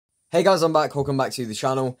Hey guys, I'm back, welcome back to the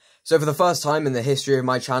channel. So for the first time in the history of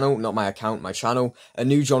my channel, not my account, my channel, a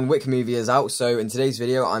new John Wick movie is out. So in today's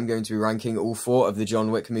video, I'm going to be ranking all 4 of the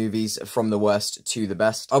John Wick movies from the worst to the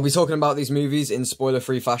best. I'll be talking about these movies in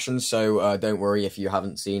spoiler-free fashion, so don't worry if you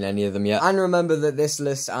haven't seen any of them yet. And remember that this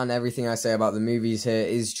list and everything I say about the movies here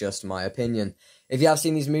is just my opinion. If you have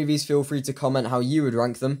seen these movies, feel free to comment how you would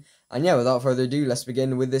rank them. And yeah, without further ado, let's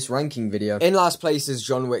begin with this ranking video. In last place is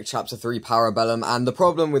John Wick Chapter 3 Parabellum, and the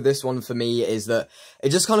problem with this one for me is that it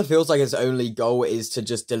just kind of feels like its only goal is to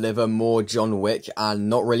just deliver more John Wick and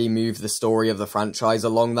not really move the story of the franchise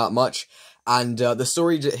along that much. And the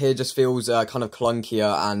story here just feels kind of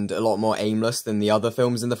clunkier and a lot more aimless than the other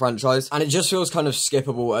films in the franchise. And it just feels kind of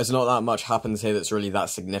skippable, as not that much happens here that's really that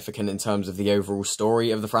significant in terms of the overall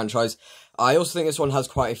story of the franchise. I also think this one has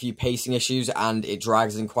quite a few pacing issues, and it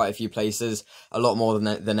drags in quite a few places, a lot more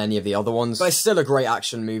than any of the other ones. But it's still a great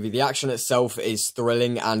action movie. The action itself is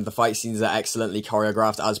thrilling, and the fight scenes are excellently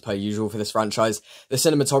choreographed, as per usual for this franchise. The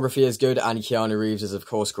cinematography is good, and Keanu Reeves is of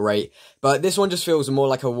course great. But this one just feels more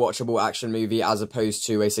like a watchable action movie, as opposed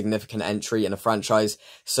to a significant entry in a franchise.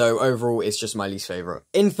 So overall, it's just my least favourite.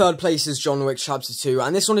 In third place is John Wick Chapter 2,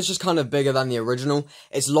 and this one is just kind of bigger than the original.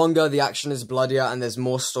 It's longer, the action is bloodier, and there's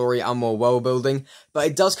more story and more world building, but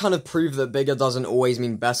it does kind of prove that bigger doesn't always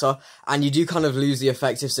mean better, and you do kind of lose the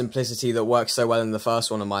effective simplicity that works so well in the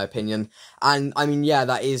first one, in my opinion. And I mean, yeah,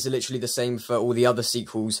 that is literally the same for all the other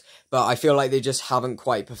sequels, but I feel like they just haven't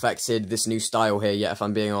quite perfected this new style here yet, if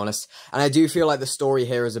I'm being honest. And I do feel like the story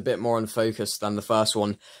here is a bit more unfocused than the first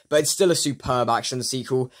one, but it's still a superb action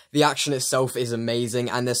sequel. The action itself is amazing,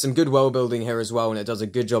 and there's some good world building here as well, and it does a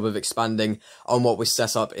good job of expanding on what was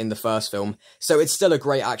set up in the first film. So it's still a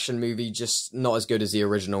great action movie, just not as good as the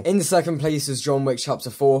original. In second place is John Wick Chapter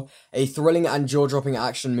 4, a thrilling and jaw-dropping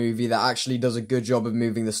action movie that actually does a good job of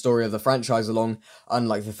moving the story of the franchise along,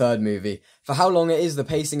 unlike the third movie. For how long it is, the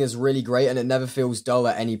pacing is really great, and it never feels dull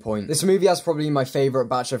at any point. This movie has probably my favourite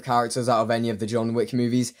batch of characters out of any of the John Wick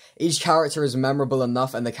movies. Each character is memorable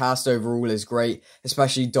enough, and the cast overall is great,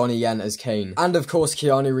 especially Donnie Yen as Kane. And of course,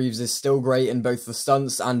 Keanu Reeves is still great in both the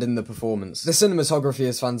stunts and in the performance. The cinematography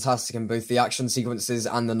is fantastic in both the action sequences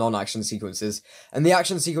and the non-action sequences, and the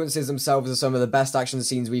action sequences themselves are some of the best action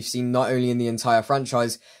scenes we've seen not only in the entire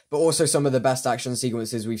franchise, but also some of the best action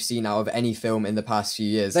sequences we've seen out of any film in the past few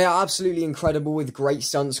years. They are absolutely incredible, with great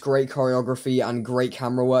stunts, great choreography, and great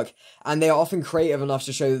camera work, and they are often creative enough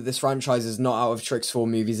to show that this franchise is not out of tricks for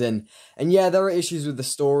movies in. And yeah, there are issues with the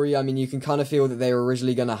story. I mean, you can kind of feel that they were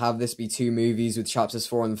originally going to have this be 2 movies with chapters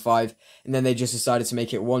 4 and 5, and then they just decided to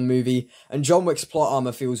make it 1 movie, and John Wick's plot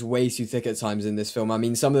armor feels way too thick at times in this film. I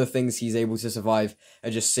mean, some of the things he's able to survive are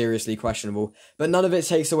just seriously questionable, but none of it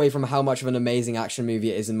takes away from how much of an amazing action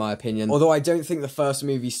movie it is, in my opinion, although I don't think the first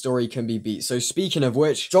movie's story can be beat. So speaking of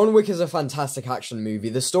which, John Wick is a fantastic action movie.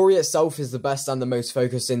 The story itself is the best and the most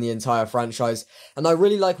focused in the entire franchise, and I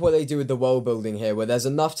really like what they do with the world building here, where there's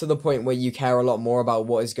enough to the point where you care a lot more about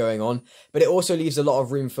what is going on, but it also leaves a lot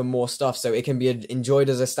of room for more stuff, so it can be enjoyed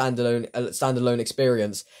as a standalone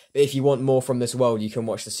experience. But if you want more from this world, you can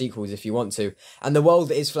watch the sequels if you want to. And the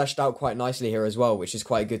world is fleshed out quite nicely here as well, which is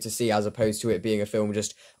quite good to see, as opposed to it being a film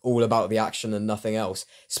just all about the action and nothing else.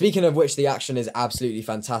 Speaking of which, the action is absolutely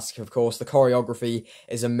fantastic, of course. The choreography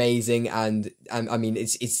is amazing, and I mean,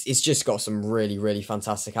 it's just got some really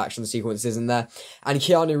fantastic action sequences in there. And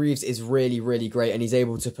Keanu Reeves is really great, and he's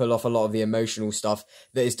able to pull off a lot of the emotional stuff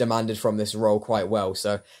that is demanded from this role quite well.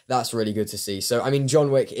 So that's really good to see. So I mean,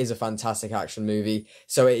 John Wick is a fantastic action movie,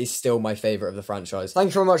 so it is still my favourite of the franchise. Thank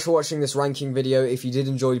you very much for watching this ranking video. If you did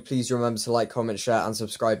enjoy, please remember to like, comment, share, and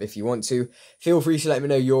subscribe if you want to. Feel free to let me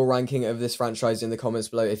know your ranking of this franchise in the comments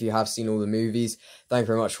below if you have seen all the movies. Thank you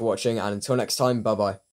very much for watching, and until next time, bye bye.